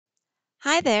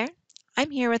Hi there.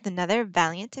 I'm here with another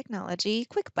Valiant Technology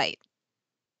Quick Bite.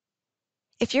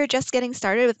 If you're just getting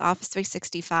started with Office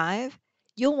 365,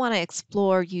 you'll want to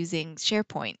explore using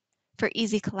SharePoint for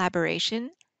easy collaboration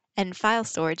and file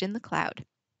storage in the cloud.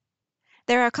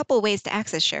 There are a couple ways to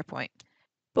access SharePoint,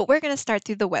 but we're going to start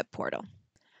through the web portal.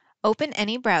 Open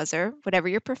any browser, whatever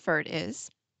your preferred is.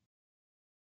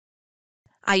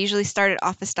 I usually start at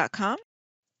office.com,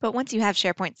 but once you have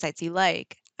SharePoint sites you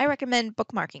like, I recommend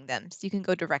bookmarking them so you can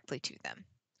go directly to them.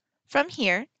 From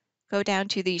here, go down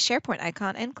to the SharePoint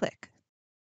icon and click.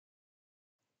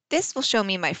 This will show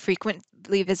me my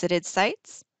frequently visited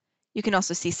sites. You can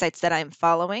also see sites that I'm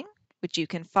following, which you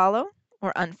can follow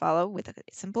or unfollow with a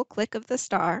simple click of the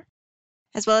star,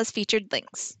 as well as featured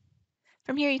links.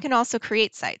 From here, you can also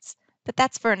create sites, but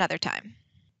that's for another time.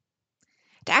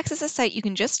 To access a site, you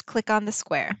can just click on the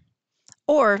square.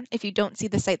 Or if you don't see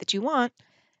the site that you want,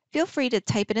 feel free to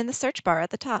type it in the search bar at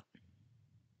the top.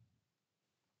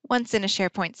 Once in a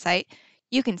SharePoint site,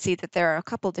 you can see that there are a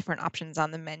couple different options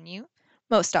on the menu.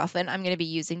 Most often, I'm going to be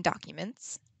using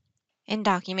Documents. In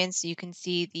Documents, you can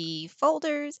see the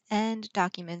folders and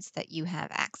documents that you have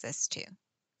access to.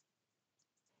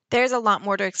 There's a lot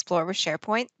more to explore with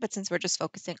SharePoint, but since we're just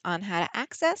focusing on how to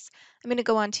access, I'm going to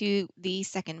go on to the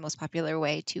second most popular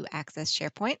way to access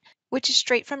SharePoint, which is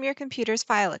straight from your computer's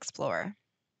File Explorer.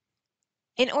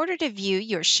 In order to view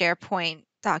your SharePoint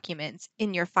documents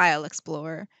in your File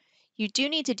Explorer, you do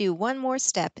need to do one more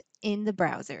step in the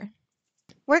browser.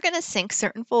 We're going to sync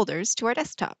certain folders to our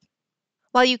desktop.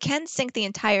 While you can sync the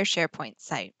entire SharePoint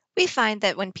site, we find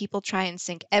that when people try and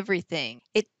sync everything,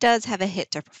 it does have a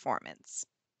hit to performance.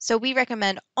 So we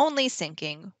recommend only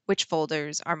syncing which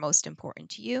folders are most important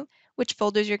to you, which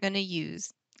folders you're going to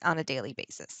use on a daily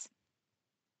basis.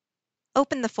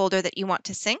 Open the folder that you want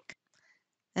to sync,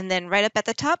 and then right up at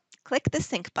the top, click the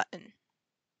Sync button.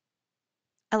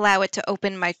 Allow it to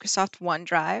open Microsoft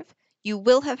OneDrive. You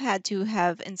will have had to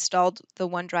have installed the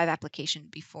OneDrive application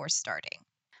before starting.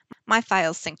 My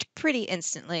files synced pretty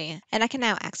instantly, and I can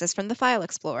now access from the File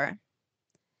Explorer.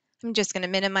 I'm just going to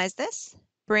minimize this,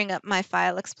 bring up my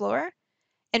File Explorer,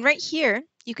 and right here,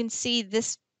 you can see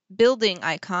this building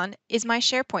icon is my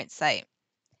SharePoint site.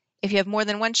 If you have more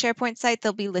than one SharePoint site,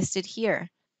 they'll be listed here.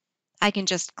 I can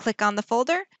just click on the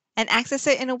folder and access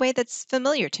it in a way that's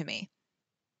familiar to me.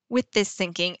 With this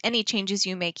syncing, any changes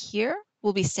you make here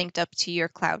will be synced up to your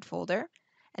cloud folder,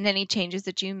 and any changes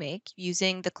that you make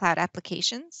using the cloud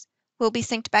applications will be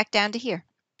synced back down to here.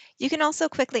 You can also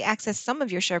quickly access some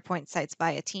of your SharePoint sites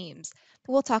via Teams,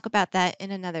 but we'll talk about that in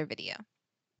another video.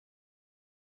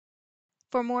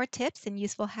 For more tips and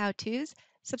useful how-tos,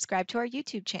 subscribe to our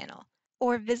YouTube channel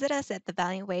or visit us at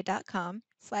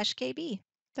thevaliantway.com/kb.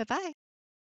 Bye-bye.